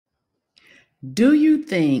Do you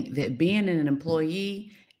think that being an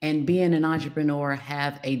employee and being an entrepreneur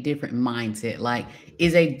have a different mindset? Like,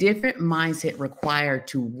 is a different mindset required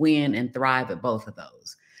to win and thrive at both of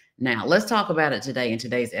those? Now, let's talk about it today in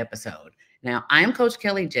today's episode. Now, I am Coach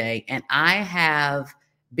Kelly J, and I have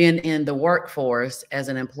been in the workforce as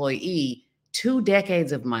an employee 2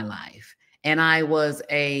 decades of my life. And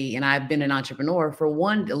I've been an entrepreneur for a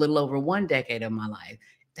little over 1 decade of my life.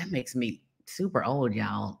 That makes me super old,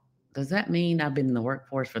 y'all. Does that mean I've been in the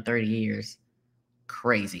workforce for 30 years?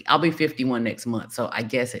 Crazy. I'll be 51 next month, so I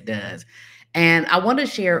guess it does. And I want to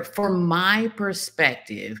share from my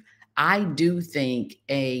perspective, I do think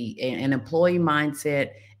an employee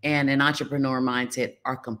mindset and an entrepreneur mindset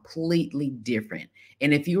are completely different.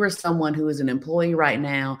 And if you are someone who is an employee right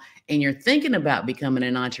now and you're thinking about becoming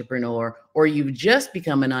an entrepreneur, or you've just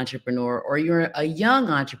become an entrepreneur, or you're a young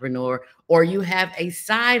entrepreneur, or you have a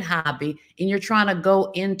side hobby and you're trying to go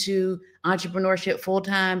into entrepreneurship full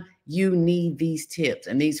time, you need these tips.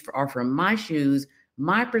 And these are from my shoes,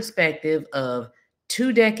 my perspective of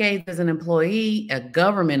 2 decades as an employee, a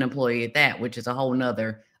government employee at that, which is a whole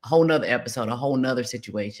nother episode, a whole nother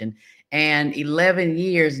situation, and 11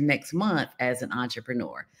 years next month as an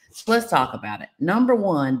entrepreneur. So let's talk about it. The number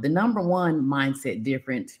one mindset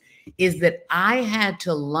difference is that I had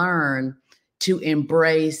to learn to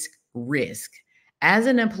embrace risk. As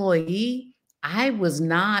an employee, I was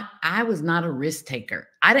not a risk taker.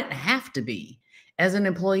 I didn't have to be. As an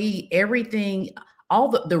employee, all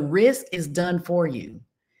the risk is done for you.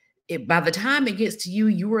 By the time it gets to you,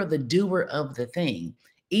 you are the doer of the thing.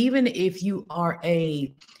 Even if you are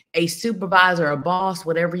a supervisor, a boss,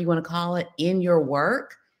 whatever you want to call it, in your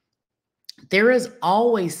work, there is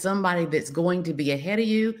always somebody that's going to be ahead of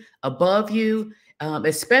you, above you,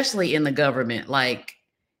 especially in the government. Like,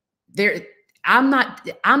 there, I'm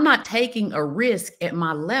not taking a risk at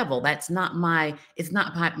my level. It's not my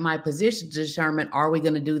position to determine, are we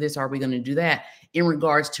going to do this, are we going to do that? In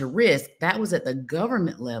regards to risk, that was at the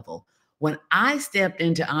government level. When I stepped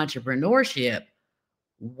into entrepreneurship,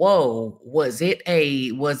 whoa,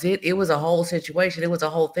 it was a whole situation. It was a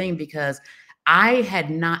whole thing, because I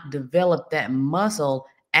had not developed that muscle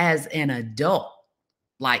as an adult.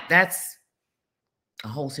 Like, that's a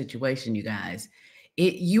whole situation, you guys.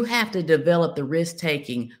 You have to develop the risk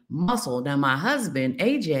taking muscle. Now, my husband,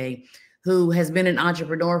 AJ, who has been an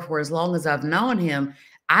entrepreneur for as long as I've known him,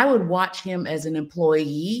 I would watch him as an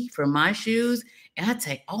employee from my shoes, and I'd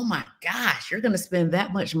say, oh my gosh, you're going to spend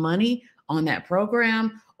that much money on that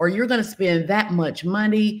program, or you're going to spend that much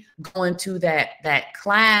money going to that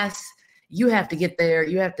class. You have to get there.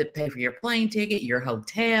 You have to pay for your plane ticket, your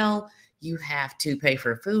hotel. You have to pay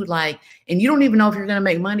for food, and you don't even know if you're going to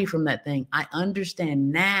make money from that thing. I understand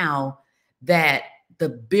now that the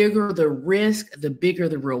bigger the risk, the bigger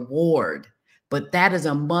the reward. But that is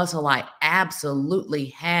a muscle I absolutely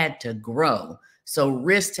had to grow. So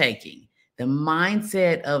risk taking, the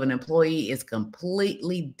mindset of an employee is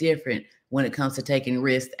completely different when it comes to taking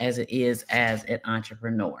risks as it is as an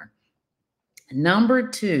entrepreneur. Number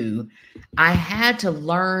two, I had to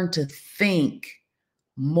learn to think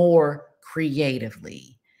more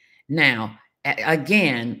creatively. Now,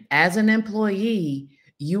 again, as an employee,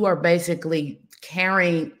 you are basically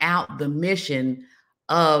carrying out the mission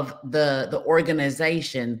of the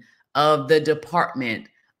organization, of the department,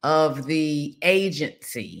 of the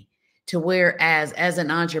agency, to whereas as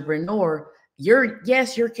an entrepreneur, you're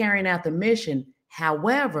carrying out the mission.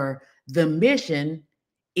 However, the mission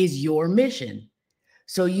is your mission.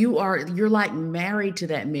 So you're like married to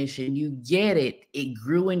that mission. You get it. It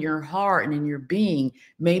grew in your heart and in your being.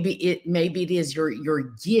 Maybe it is your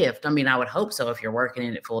gift. I mean, I would hope so. If you're working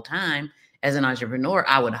in it full time as an entrepreneur,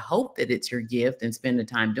 I would hope that it's your gift and spend the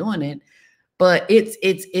time doing it. But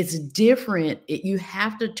it's different. You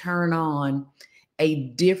have to turn on a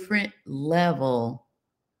different level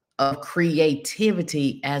of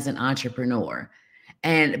creativity as an entrepreneur.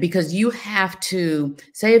 And because you have to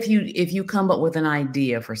say, if you come up with an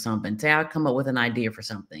idea for something, say I come up with an idea for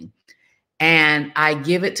something and I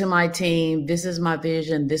give it to my team, this is my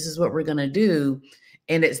vision, this is what we're going to do,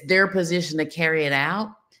 and it's their position to carry it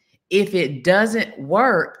out. If it doesn't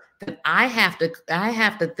work, then I have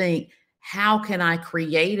to think, how can I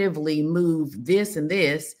creatively move this and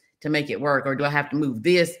this to make it work? Or do I have to move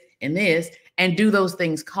this and this? And do those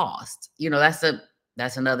things cost?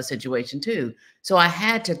 That's another situation too. So I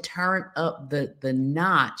had to turn up the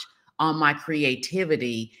notch on my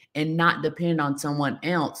creativity and not depend on someone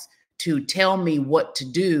else to tell me what to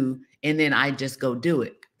do, and then I just go do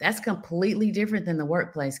it. That's completely different than the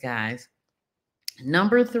workplace, guys.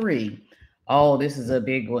 Number three. Oh, this is a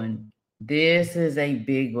big one. This is a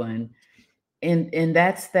big one. And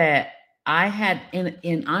that's that I had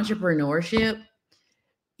in entrepreneurship,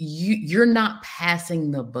 you're not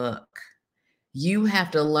passing the buck. You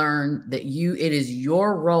have to learn that it is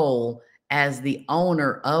your role as the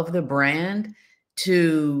owner of the brand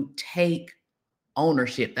to take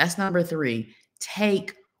ownership. That's number 3.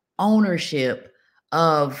 Take ownership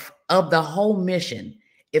of the whole mission.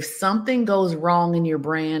 If something goes wrong in your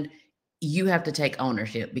brand, you have to take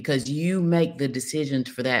ownership because you make the decisions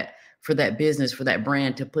for that business, for that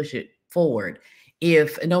brand to push it forward.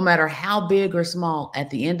 If no matter how big or small, at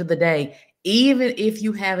the end of the day, even if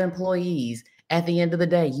you have employees, at the end of the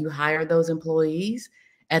day, you hire those employees.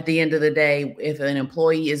 At the end of the day, if an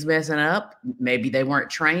employee is messing up, maybe they weren't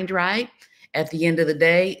trained right. At the end of the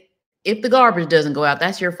day, if the garbage doesn't go out,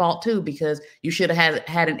 that's your fault too, because you should have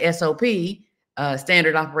had an SOP,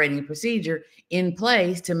 standard operating procedure, in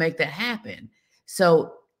place to make that happen.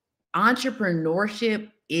 So entrepreneurship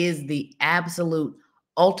is the absolute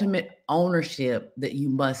ultimate ownership that you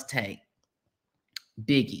must take.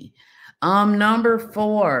 Biggie. Number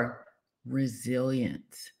 4,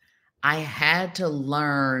 resilience. I had to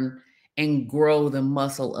learn and grow the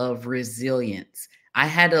muscle of resilience. I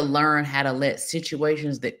had to learn how to let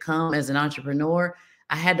situations that come as an entrepreneur,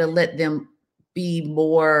 I had to let them be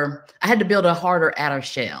more, I had to build a harder outer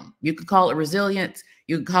shell. You could call it resilience.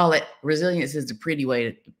 You could call it resilience is the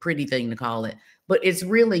pretty thing to call it. But it's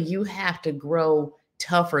really, you have to grow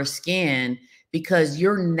tougher skin because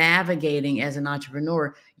you're navigating as an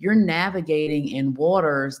entrepreneur, you're navigating in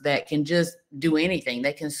waters that can just do anything.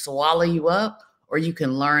 They can swallow you up or you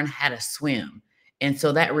can learn how to swim. And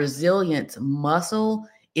so that resilience muscle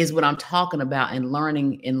is what I'm talking about in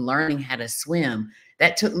learning how to swim.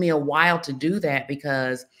 That took me a while to do that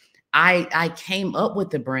because I came up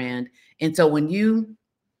with the brand. And so when you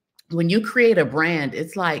create a brand,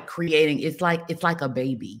 it's like it's like a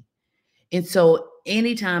baby. And so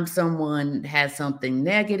anytime someone has something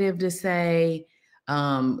negative to say,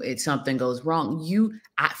 if something goes wrong,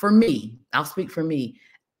 for me, I'll speak for me.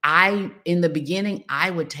 In the beginning,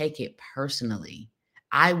 I would take it personally.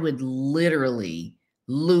 I would literally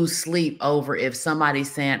lose sleep over if somebody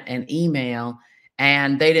sent an email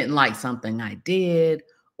and they didn't like something I did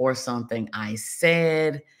or something I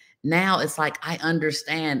said. Now it's like I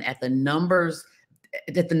understand that the numbers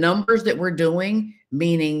that we're doing,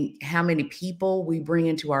 meaning how many people we bring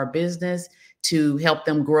into our business to help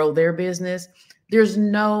them grow their business, there's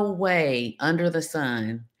no way under the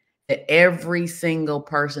sun that every single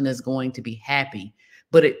person is going to be happy.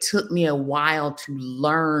 But it took me a while to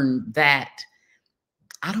learn that.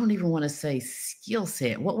 I don't even want to say skill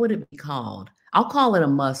set. What would it be called? I'll call it a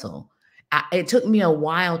muscle. It took me a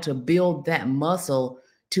while to build that muscle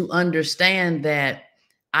to understand that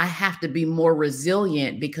I have to be more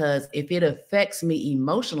resilient because if it affects me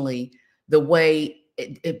emotionally the way,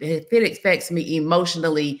 if it affects me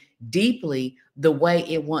emotionally deeply the way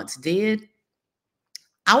it once did,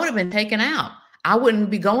 I would have been taken out. I wouldn't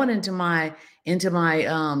be going into my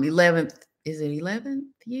 11th, is it 11th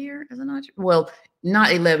year as an entrepreneur? Well,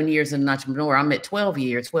 not 11 years as an entrepreneur. I'm at 12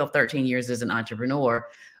 years, 12, 13 years as an entrepreneur.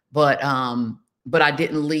 But I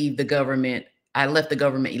didn't leave the government. I left the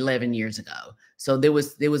government 11 years ago. So there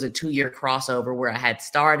was a 2-year crossover where I had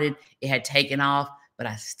started, it had taken off, but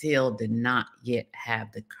I still did not yet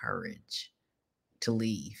have the courage to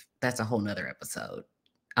leave. That's a whole nother episode.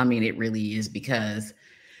 I mean, it really is because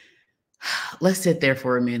let's sit there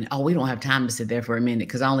for a minute. Oh, we don't have time to sit there for a minute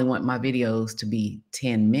because I only want my videos to be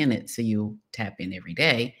 10 minutes. So you'll tap in every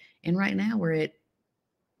day. And right now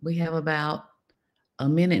we have about a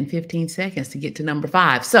minute and 15 seconds to get to number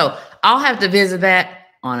 5. So I'll have to visit that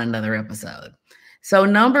on another episode. So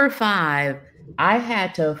number 5, I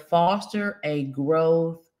had to foster a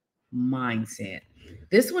growth mindset.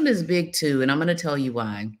 This one is big too, and I'm going to tell you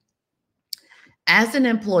why. As an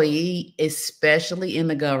employee, especially in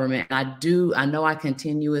the government, I know I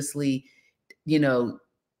continuously, you know,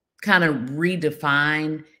 kind of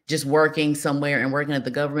redefine just working somewhere and working at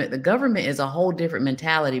the government. The government is a whole different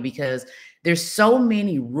mentality because there's so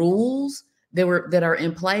many rules that are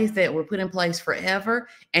in place that were put in place forever,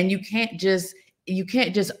 and you can't just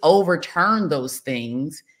overturn those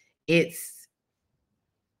things. It's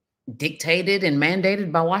dictated and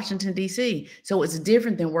mandated by Washington, D.C. So it's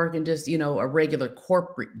different than working just, a regular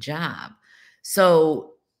corporate job.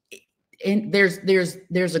 So and there's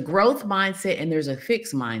a growth mindset and there's a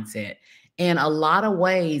fixed mindset. And a lot of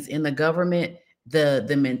ways in the government,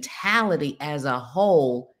 the mentality as a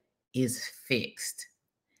whole is fixed.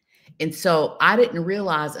 And so I didn't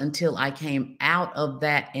realize until I came out of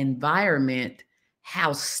that environment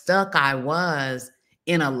how stuck I was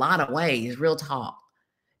in a lot of ways, real talk.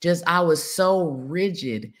 just I was so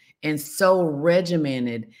rigid and so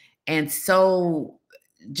regimented and so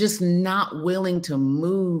just not willing to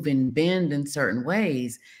move and bend in certain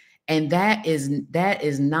ways. And that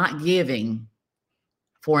is not giving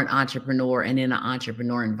for an entrepreneur and in an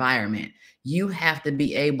entrepreneur environment. You have to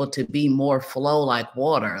be able to be more flow like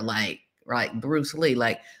water, like right, Bruce Lee,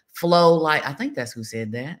 like flow like I think that's who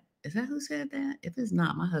said that. Is that who said that? If it's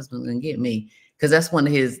not, my husband's gonna get me because that's one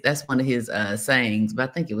of his sayings, but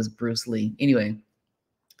I think it was Bruce Lee. Anyway,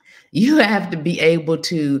 you have to be able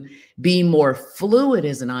to be more fluid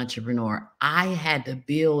as an entrepreneur. I had to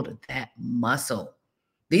build that muscle.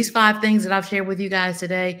 These 5 things that I've shared with you guys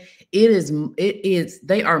today,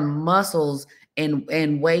 they are muscles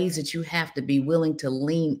and ways that you have to be willing to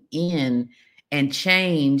lean in and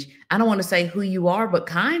change. I don't want to say who you are, but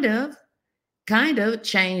kind of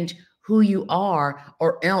change who you are,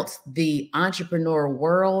 or else the entrepreneur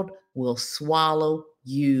world will swallow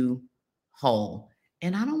you whole.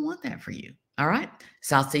 And I don't want that for you. All right.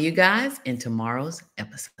 So I'll see you guys in tomorrow's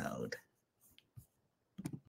episode.